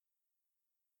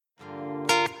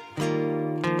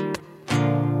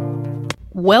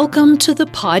Welcome to the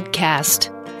podcast.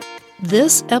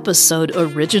 This episode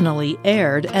originally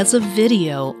aired as a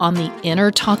video on the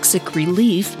Inner Toxic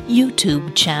Relief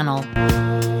YouTube channel.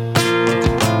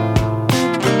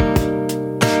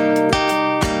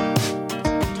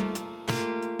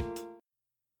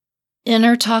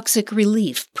 Inner Toxic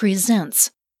Relief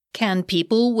presents, Can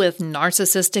people with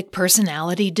narcissistic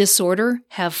personality disorder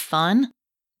have fun?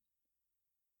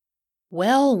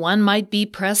 Well, one might be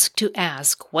pressed to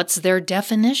ask, what's their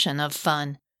definition of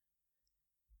fun?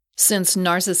 Since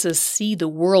narcissists see the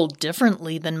world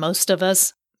differently than most of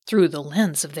us, through the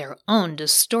lens of their own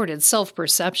distorted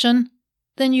self-perception,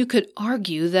 then you could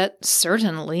argue that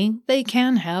certainly they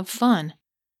can have fun.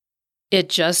 It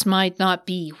just might not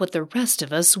be what the rest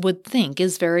of us would think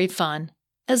is very fun,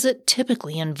 as it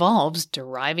typically involves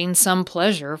deriving some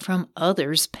pleasure from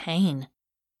others' pain.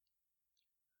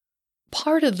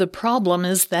 Part of the problem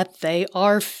is that they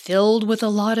are filled with a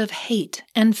lot of hate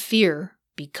and fear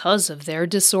because of their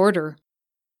disorder.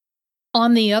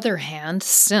 On the other hand,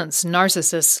 since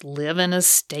narcissists live in a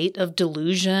state of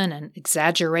delusion and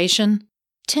exaggeration,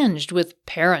 tinged with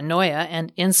paranoia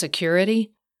and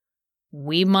insecurity,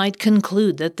 we might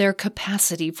conclude that their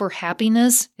capacity for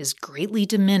happiness is greatly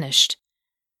diminished.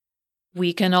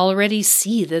 We can already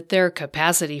see that their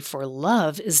capacity for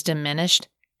love is diminished,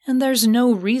 and there's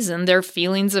no reason their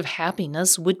feelings of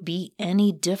happiness would be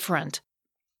any different.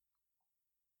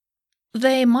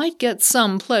 They might get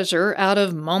some pleasure out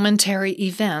of momentary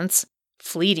events,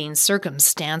 fleeting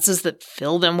circumstances that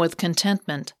fill them with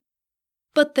contentment,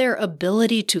 but their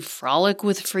ability to frolic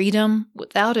with freedom,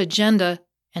 without agenda,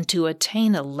 and to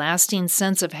attain a lasting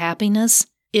sense of happiness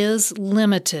is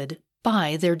limited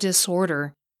by their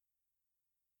disorder.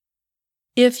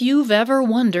 If you've ever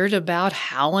wondered about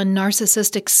how a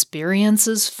narcissist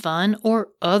experiences fun or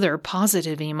other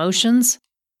positive emotions,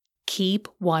 keep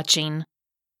watching.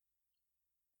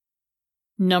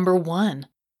 Number 1.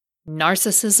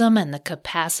 Narcissism and the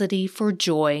capacity for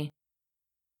joy.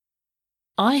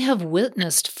 I have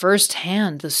witnessed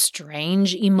firsthand the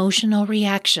strange emotional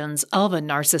reactions of a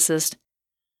narcissist.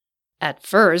 At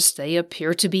first, they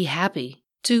appear to be happy,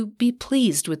 to be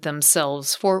pleased with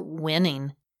themselves for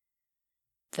winning.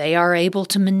 They are able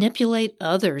to manipulate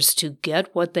others to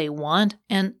get what they want,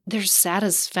 and their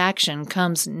satisfaction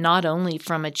comes not only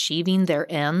from achieving their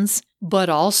ends, but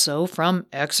also from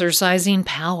exercising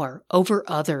power over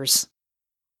others.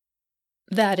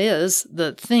 That is,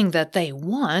 the thing that they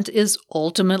want is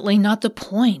ultimately not the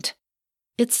point.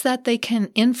 It's that they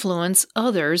can influence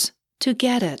others to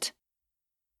get it.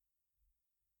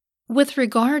 With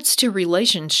regards to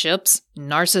relationships,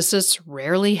 narcissists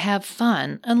rarely have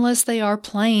fun unless they are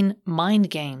playing mind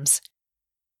games.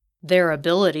 Their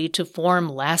ability to form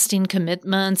lasting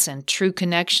commitments and true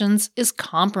connections is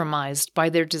compromised by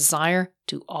their desire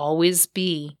to always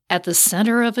be at the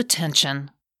center of attention.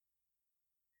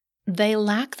 They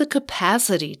lack the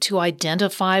capacity to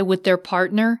identify with their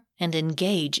partner and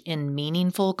engage in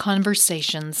meaningful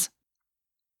conversations.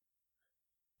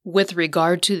 With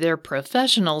regard to their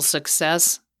professional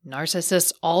success,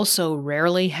 narcissists also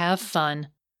rarely have fun.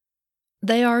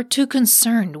 They are too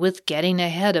concerned with getting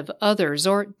ahead of others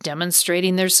or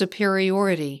demonstrating their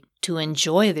superiority to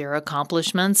enjoy their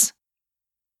accomplishments.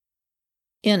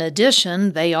 In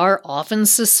addition, they are often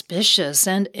suspicious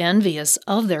and envious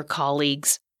of their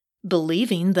colleagues,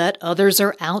 believing that others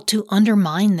are out to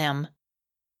undermine them.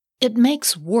 It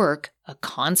makes work a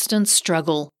constant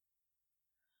struggle.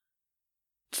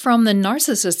 From the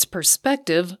narcissist's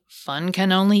perspective, fun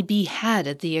can only be had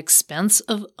at the expense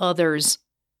of others.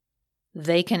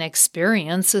 They can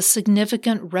experience a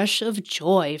significant rush of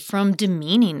joy from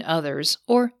demeaning others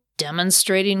or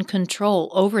demonstrating control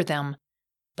over them,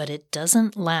 but it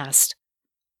doesn't last.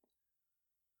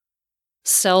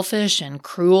 Selfish and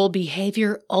cruel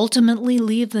behavior ultimately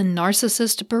leave the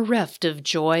narcissist bereft of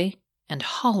joy and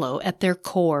hollow at their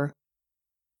core.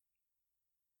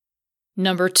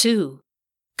 Number 2.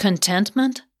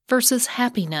 Contentment versus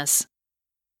happiness.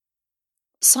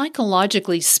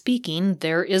 Psychologically speaking,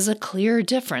 there is a clear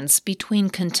difference between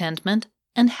contentment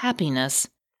and happiness.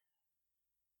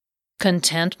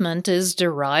 Contentment is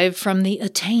derived from the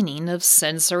attaining of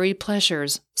sensory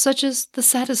pleasures, such as the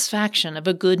satisfaction of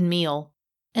a good meal,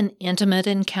 an intimate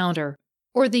encounter,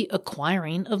 or the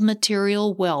acquiring of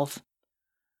material wealth.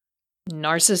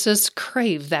 Narcissists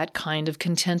crave that kind of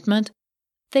contentment.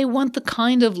 They want the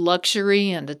kind of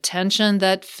luxury and attention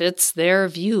that fits their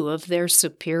view of their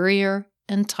superior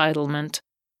entitlement.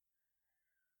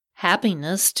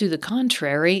 Happiness, to the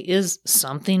contrary, is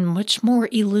something much more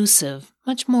elusive,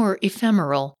 much more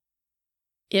ephemeral.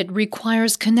 It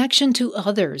requires connection to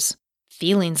others,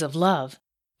 feelings of love,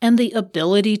 and the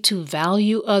ability to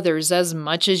value others as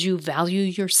much as you value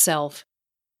yourself.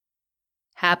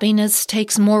 Happiness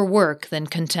takes more work than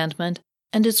contentment,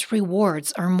 and its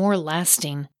rewards are more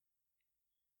lasting.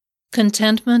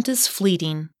 Contentment is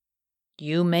fleeting.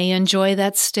 You may enjoy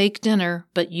that steak dinner,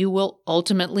 but you will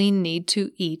ultimately need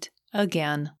to eat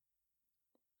again.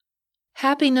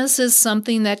 Happiness is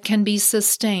something that can be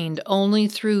sustained only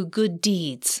through good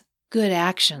deeds, good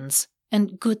actions,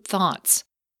 and good thoughts.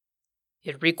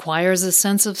 It requires a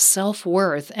sense of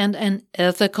self-worth and an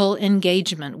ethical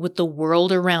engagement with the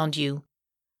world around you.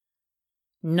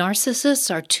 Narcissists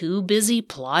are too busy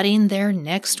plotting their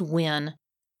next win.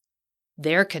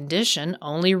 Their condition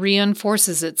only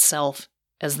reinforces itself,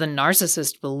 as the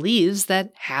narcissist believes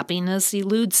that happiness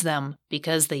eludes them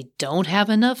because they don't have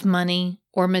enough money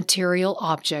or material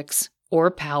objects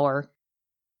or power.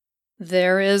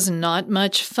 There is not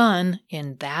much fun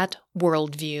in that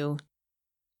worldview.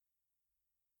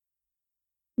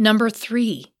 Number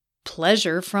 3,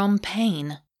 pleasure from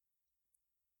pain.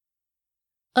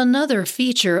 Another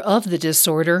feature of the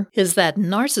disorder is that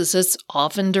narcissists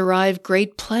often derive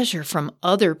great pleasure from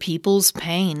other people's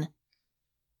pain.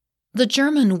 The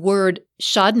German word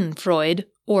Schadenfreude,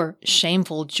 or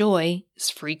shameful joy, is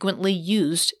frequently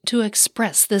used to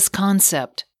express this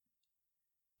concept.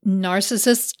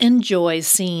 Narcissists enjoy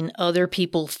seeing other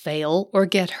people fail or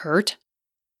get hurt.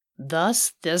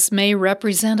 Thus, this may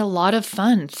represent a lot of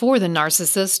fun for the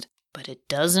narcissist, but it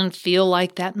doesn't feel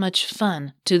like that much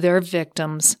fun to their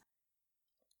victims.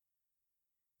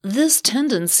 This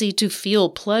tendency to feel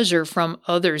pleasure from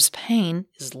others' pain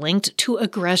is linked to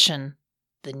aggression,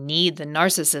 the need the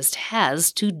narcissist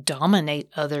has to dominate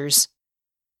others.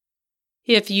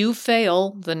 If you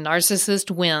fail, the narcissist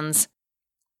wins.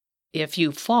 If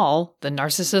you fall, the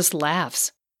narcissist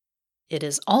laughs. It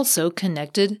is also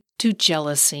connected to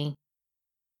jealousy.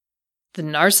 The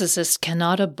narcissist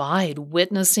cannot abide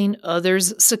witnessing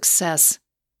others' success.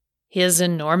 His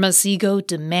enormous ego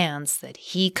demands that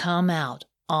he come out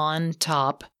on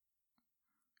top.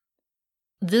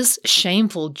 This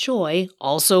shameful joy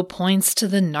also points to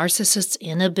the narcissist's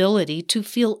inability to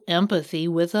feel empathy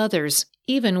with others,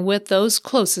 even with those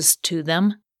closest to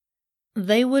them.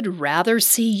 They would rather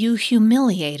see you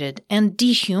humiliated and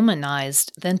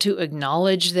dehumanized than to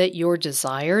acknowledge that your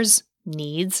desires,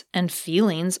 needs, and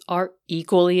feelings are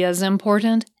equally as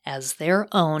important as their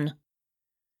own.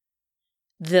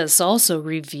 This also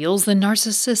reveals the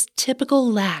narcissist's typical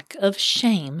lack of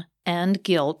shame and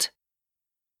guilt.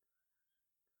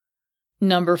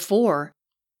 Number 4,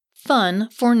 fun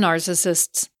for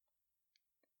narcissists.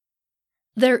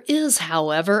 There is,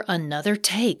 however, another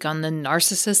take on the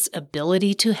narcissist's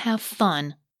ability to have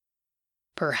fun.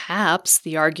 Perhaps,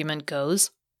 the argument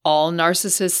goes, all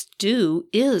narcissists do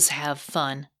is have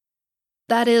fun.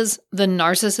 That is, the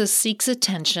narcissist seeks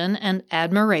attention and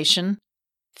admiration,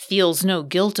 feels no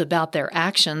guilt about their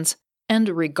actions, and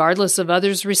regardless of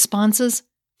others' responses,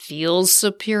 feels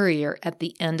superior at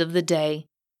the end of the day.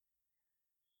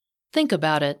 Think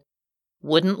about it.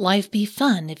 Wouldn't life be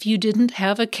fun if you didn't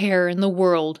have a care in the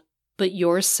world but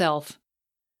yourself?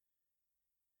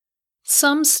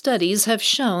 Some studies have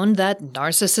shown that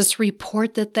narcissists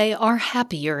report that they are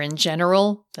happier in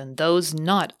general than those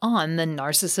not on the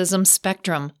narcissism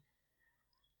spectrum.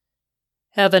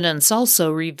 Evidence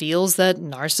also reveals that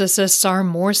narcissists are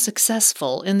more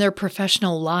successful in their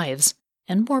professional lives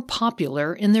and more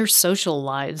popular in their social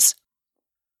lives.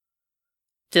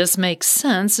 This makes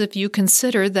sense if you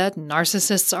consider that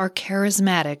narcissists are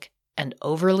charismatic and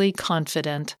overly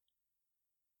confident.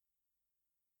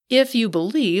 If you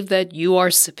believe that you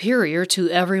are superior to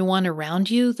everyone around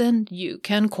you, then you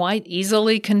can quite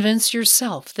easily convince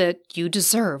yourself that you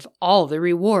deserve all the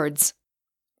rewards.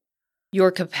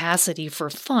 Your capacity for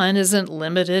fun isn't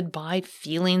limited by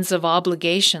feelings of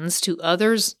obligations to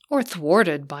others or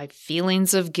thwarted by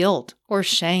feelings of guilt or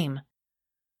shame.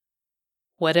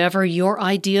 Whatever your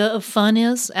idea of fun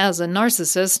is as a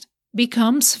narcissist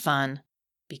becomes fun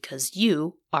because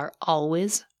you are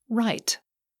always right.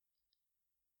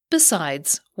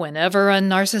 Besides, whenever a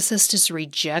narcissist is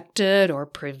rejected or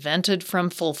prevented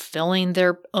from fulfilling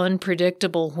their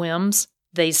unpredictable whims,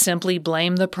 they simply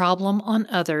blame the problem on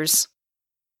others.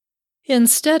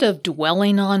 Instead of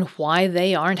dwelling on why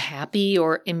they aren't happy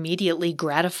or immediately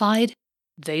gratified,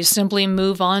 they simply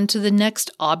move on to the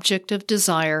next object of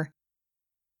desire.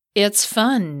 It's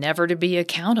fun never to be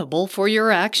accountable for your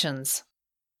actions.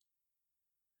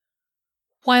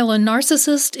 While a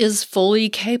narcissist is fully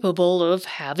capable of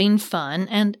having fun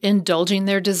and indulging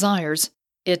their desires,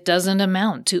 it doesn't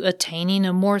amount to attaining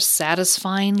a more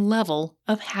satisfying level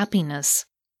of happiness.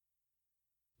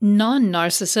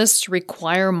 Non-narcissists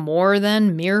require more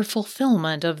than mere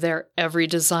fulfillment of their every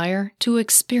desire to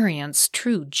experience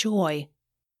true joy.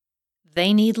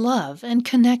 They need love and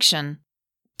connection,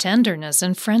 tenderness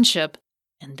and friendship,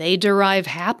 and they derive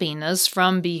happiness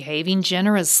from behaving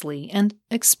generously and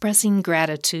expressing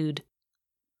gratitude.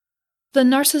 The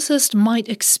narcissist might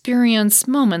experience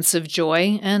moments of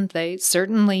joy, and they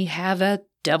certainly have a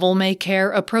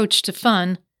devil-may-care approach to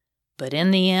fun, but in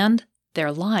the end,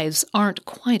 their lives aren't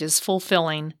quite as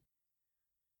fulfilling.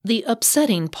 The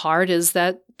upsetting part is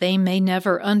that they may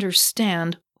never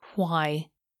understand why.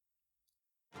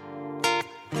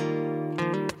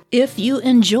 If you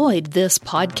enjoyed this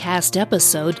podcast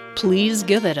episode, please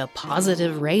give it a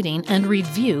positive rating and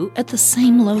review at the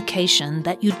same location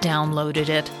that you downloaded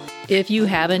it. If you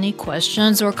have any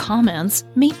questions or comments,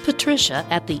 meet Patricia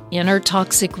at the Inner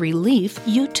Toxic Relief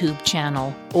YouTube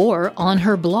channel or on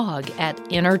her blog at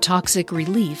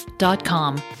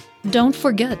innertoxicrelief.com. Don't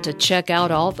forget to check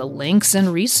out all the links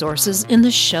and resources in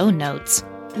the show notes.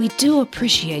 We do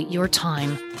appreciate your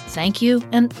time. Thank you,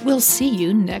 and we'll see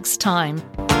you next time.